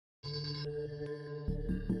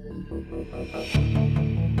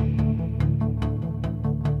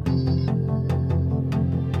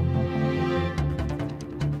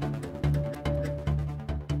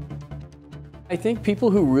I think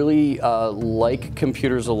people who really like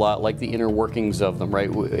computers a lot like the inner workings of them, right?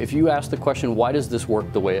 If you ask the question, why does this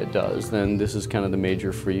work the way it does, then this is kind of the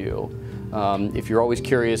major for you. If you're always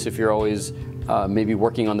curious, if you're always maybe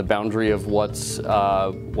working on the boundary of what's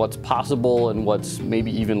possible and what's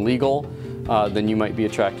maybe even legal, then you might be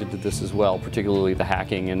attracted to this as well, particularly the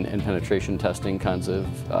hacking and penetration testing kinds of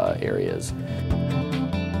areas.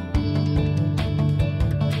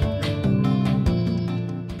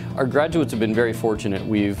 Our graduates have been very fortunate.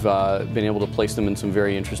 We've been able to place them in some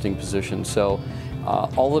very interesting positions. So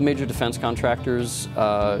all the major defense contractors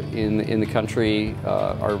in the country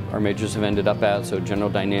our majors have ended up at, so General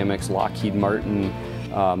Dynamics, Lockheed Martin,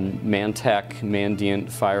 Mantech,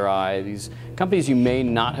 Mandiant, FireEye, these companies you may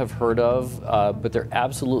not have heard of, but they're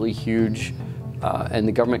absolutely huge, and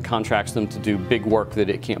the government contracts them to do big work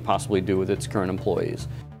that it can't possibly do with its current employees.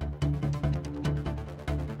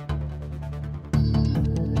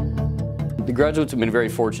 The graduates have been very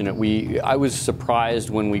fortunate. I was surprised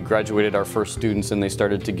when we graduated our first students and they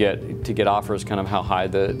started to get offers, kind of how high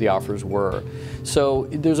the offers were. So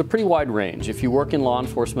there's a pretty wide range. If you work in law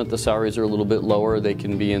enforcement, the salaries are a little bit lower. They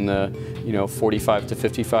can be in the $45,000 to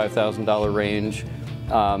 $55,000 range.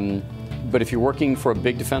 But if you're working for a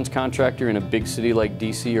big defense contractor in a big city like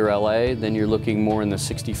DC or LA, then you're looking more in the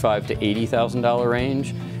 $65,000 to $80,000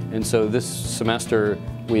 range. And so this semester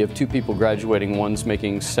we have two people graduating. One's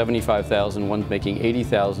making $75,000, one's making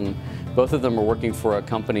 $80,000. Both of them are working for a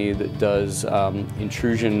company that does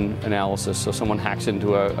intrusion analysis. So someone hacks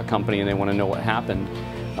into a company and they want to know what happened.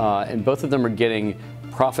 And both of them are getting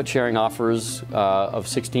profit-sharing offers of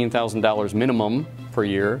 $16,000 minimum per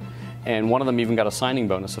year. And one of them even got a signing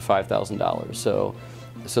bonus of $5,000.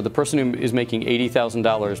 So the person who is making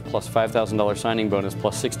 $80,000 plus $5,000 signing bonus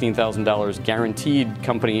plus $16,000 guaranteed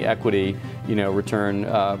company equity, return,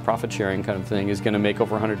 profit sharing kind of thing, is going to make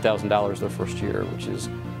over $100,000 their first year, which is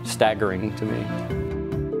staggering to me.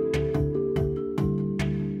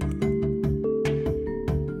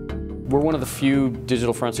 We're one of the few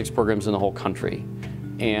digital forensics programs in the whole country,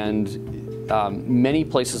 and many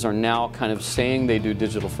places are now kind of saying they do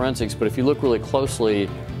digital forensics, but if you look really closely,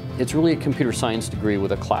 it's really a computer science degree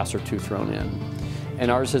with a class or two thrown in.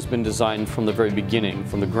 And ours has been designed from the very beginning,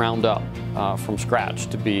 from the ground up, from scratch,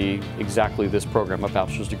 to be exactly this program, a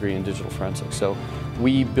bachelor's degree in digital forensics. So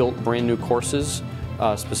we built brand new courses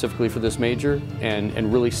specifically for this major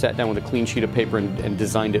and really sat down with a clean sheet of paper and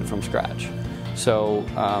designed it from scratch. So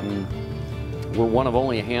we're one of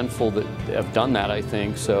only a handful that have done that, I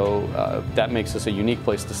think, so that makes us a unique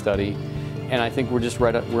place to study. And I think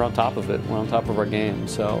we're on top of it. We're on top of our game.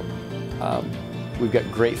 So we've got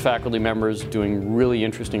great faculty members doing really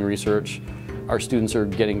interesting research. Our students are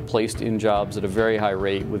getting placed in jobs at a very high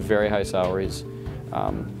rate with very high salaries.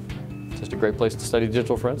 Just a great place to study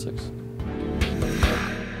digital forensics.